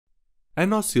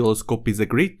An oscilloscope is a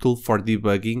great tool for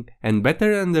debugging and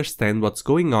better understand what's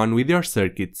going on with your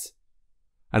circuits.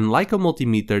 Unlike a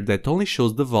multimeter that only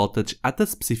shows the voltage at a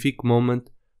specific moment,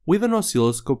 with an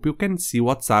oscilloscope you can see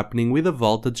what's happening with the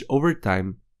voltage over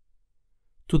time.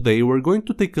 Today we're going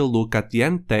to take a look at the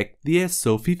Hantek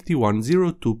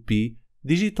DSO5102P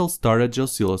digital storage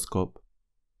oscilloscope.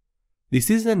 This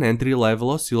is an entry-level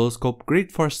oscilloscope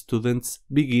great for students,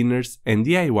 beginners and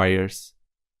DIYers.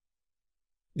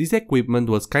 This equipment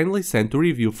was kindly sent to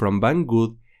review from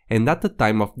Banggood, and at the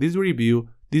time of this review,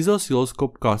 this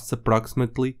oscilloscope costs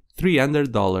approximately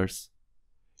 $300.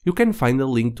 You can find a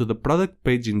link to the product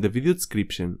page in the video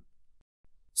description.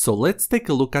 So let's take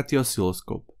a look at the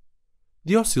oscilloscope.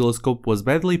 The oscilloscope was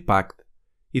badly packed.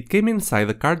 It came inside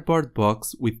a cardboard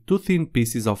box with two thin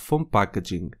pieces of foam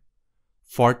packaging.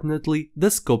 Fortunately, the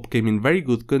scope came in very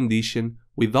good condition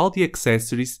with all the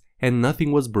accessories and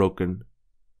nothing was broken.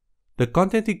 The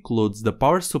content includes the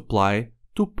power supply,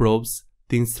 two probes,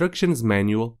 the instructions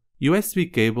manual,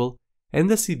 USB cable,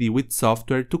 and a CD with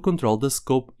software to control the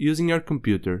scope using your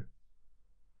computer.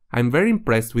 I'm very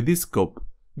impressed with this scope,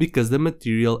 because the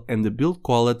material and the build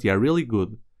quality are really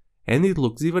good, and it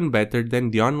looks even better than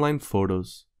the online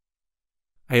photos.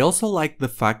 I also like the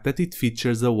fact that it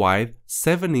features a wide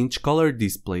 7-inch color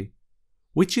display,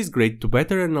 which is great to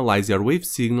better analyze your wave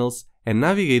signals and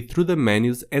navigate through the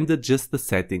menus and adjust the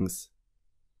settings.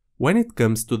 When it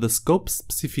comes to the scope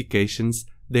specifications,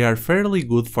 they are fairly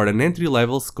good for an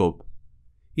entry-level scope.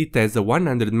 It has a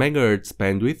 100 MHz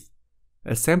bandwidth,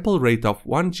 a sample rate of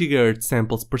 1 GHz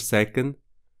samples per second,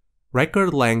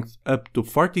 record length up to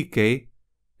 40K,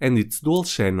 and it's dual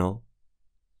channel.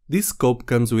 This scope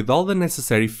comes with all the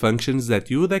necessary functions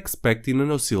that you would expect in an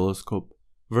oscilloscope: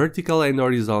 vertical and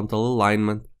horizontal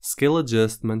alignment, scale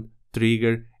adjustment,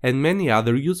 trigger, and many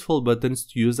other useful buttons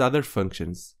to use other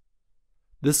functions.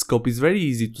 The scope is very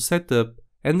easy to set up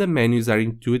and the menus are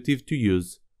intuitive to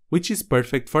use, which is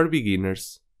perfect for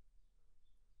beginners.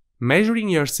 Measuring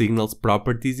your signal's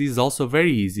properties is also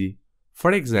very easy.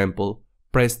 For example,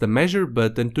 press the measure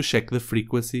button to check the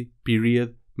frequency,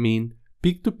 period, mean,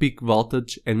 peak-to-peak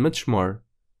voltage and much more.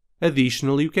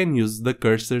 Additionally, you can use the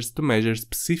cursors to measure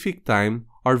specific time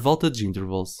or voltage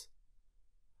intervals.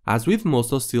 As with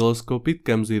most oscilloscope, it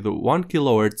comes with a 1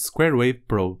 kHz square wave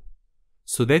probe,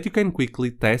 so that you can quickly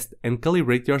test and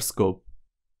calibrate your scope.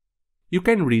 You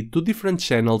can read two different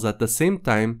channels at the same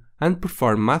time and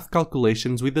perform math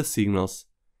calculations with the signals,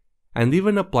 and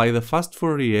even apply the fast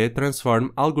Fourier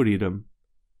transform algorithm.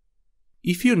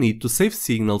 If you need to save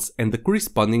signals and the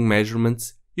corresponding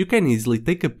measurements, you can easily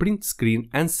take a print screen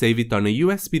and save it on a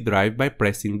USB drive by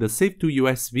pressing the Save to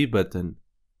USB button.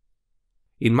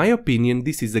 In my opinion,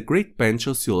 this is a great bench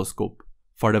oscilloscope,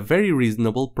 for a very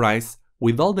reasonable price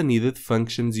with all the needed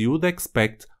functions you would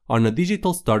expect on a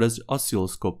digital storage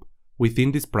oscilloscope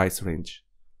within this price range.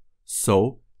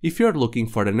 So, if you're looking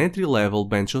for an entry-level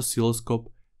bench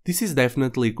oscilloscope, this is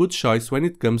definitely a good choice when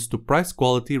it comes to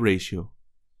price-quality ratio.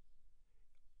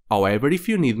 However, if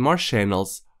you need more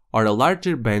channels or a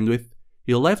larger bandwidth,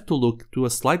 you'll have to look to a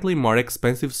slightly more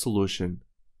expensive solution.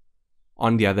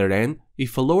 On the other hand,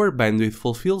 if a lower bandwidth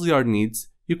fulfills your needs,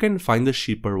 you can find a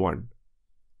cheaper one.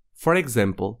 For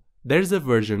example, there's a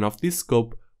version of this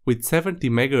scope with 70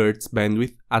 MHz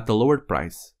bandwidth at a lower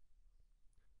price.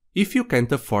 If you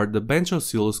can't afford the bench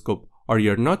oscilloscope or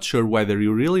you're not sure whether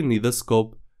you really need a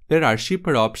scope, there are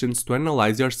cheaper options to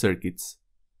analyze your circuits.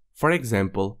 For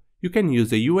example, you can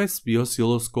use a USB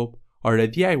oscilloscope or a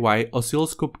DIY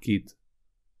oscilloscope kit.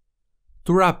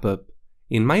 To wrap up,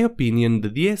 in my opinion, the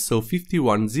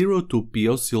DSO5102P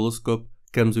oscilloscope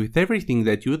comes with everything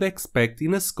that you would expect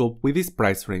in a scope with this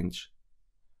price range.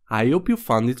 I hope you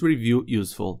found this review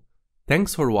useful.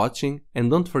 Thanks for watching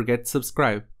and don't forget to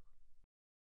subscribe.